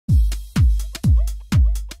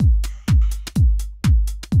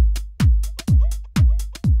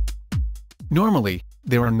Normally,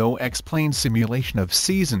 there are no X-plane simulation of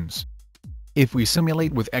seasons. If we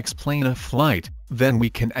simulate with X-plane a flight, then we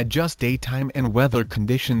can adjust daytime and weather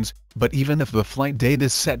conditions, but even if the flight date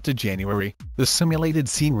is set to January, the simulated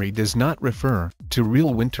scenery does not refer to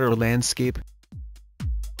real winter landscape.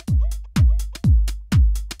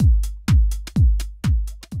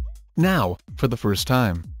 Now, for the first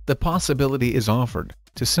time, the possibility is offered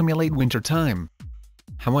to simulate winter time.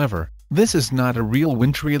 However, this is not a real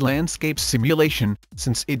wintry landscape simulation,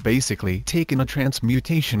 since it basically taken a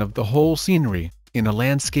transmutation of the whole scenery in a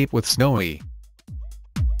landscape with snowy.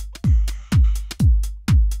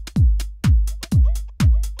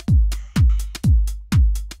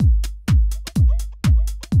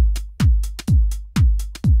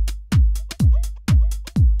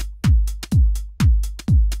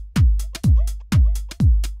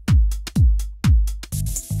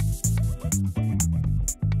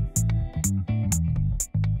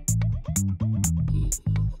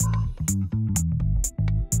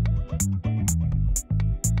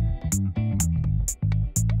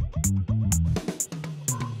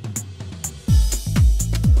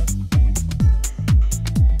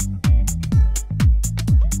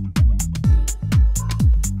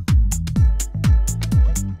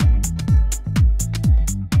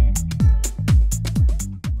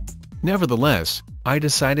 Nevertheless, I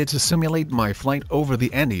decided to simulate my flight over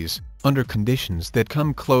the Andes, under conditions that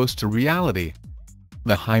come close to reality.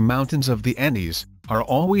 The high mountains of the Andes are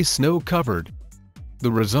always snow-covered.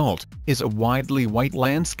 The result is a widely white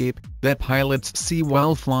landscape that pilots see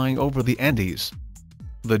while flying over the Andes.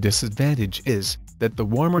 The disadvantage is that the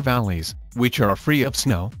warmer valleys, which are free of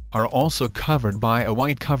snow, are also covered by a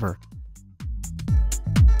white cover.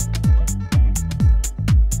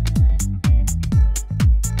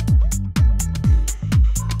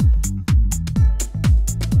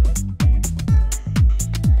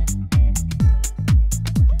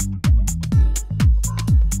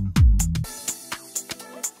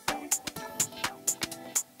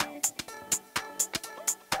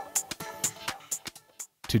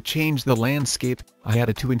 To change the landscape, I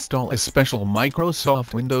had to install a special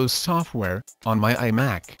Microsoft Windows software on my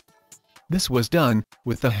iMac. This was done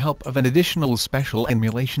with the help of an additional special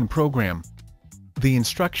emulation program. The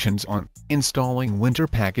instructions on installing Winter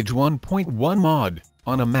Package 1.1 mod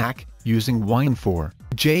on a Mac using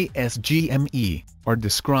Wine4.jsgme are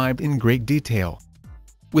described in great detail.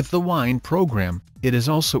 With the Wine program, it is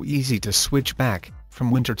also easy to switch back from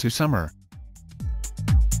winter to summer.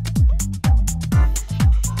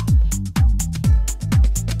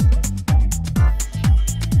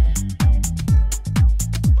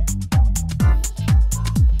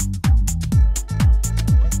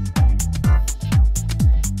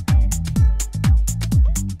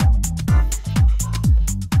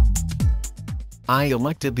 I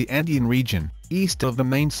elected the Andean region, east of the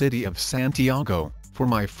main city of Santiago, for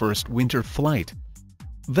my first winter flight.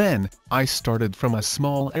 Then, I started from a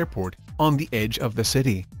small airport, on the edge of the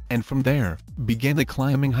city, and from there, began the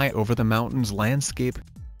climbing high over the mountains landscape.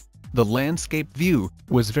 The landscape view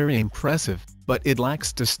was very impressive, but it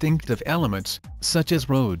lacks distinctive elements, such as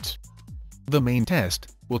roads. The main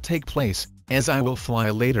test will take place, as I will fly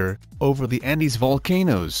later, over the Andes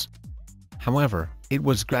volcanoes. However, it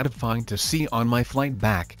was gratifying to see on my flight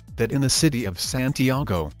back, that in the city of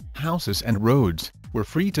Santiago, houses and roads were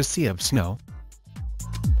free to see of snow.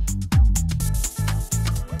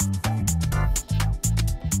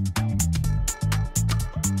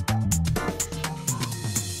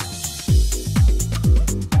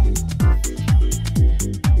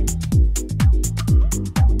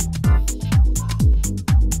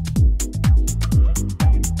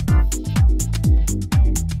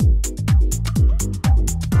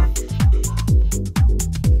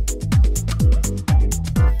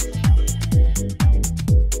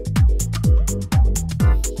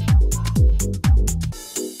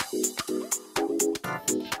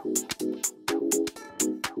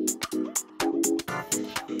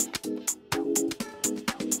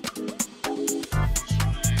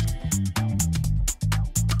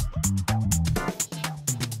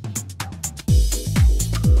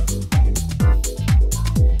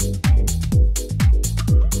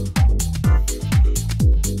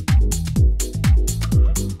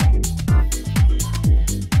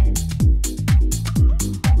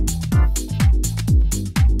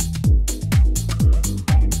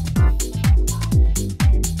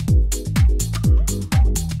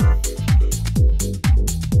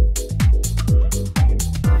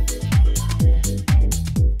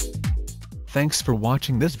 Thanks for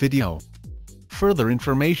watching this video. Further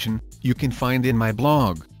information you can find in my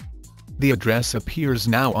blog. The address appears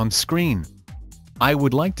now on screen. I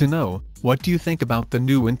would like to know, What do you think about the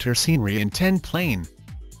new winter scenery in 10 plane?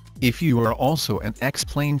 If you are also an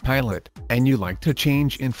X-plane pilot, and you like to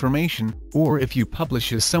change information, or if you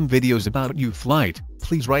publishes some videos about your flight,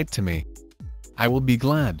 please write to me. I will be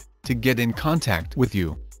glad to get in contact with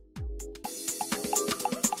you.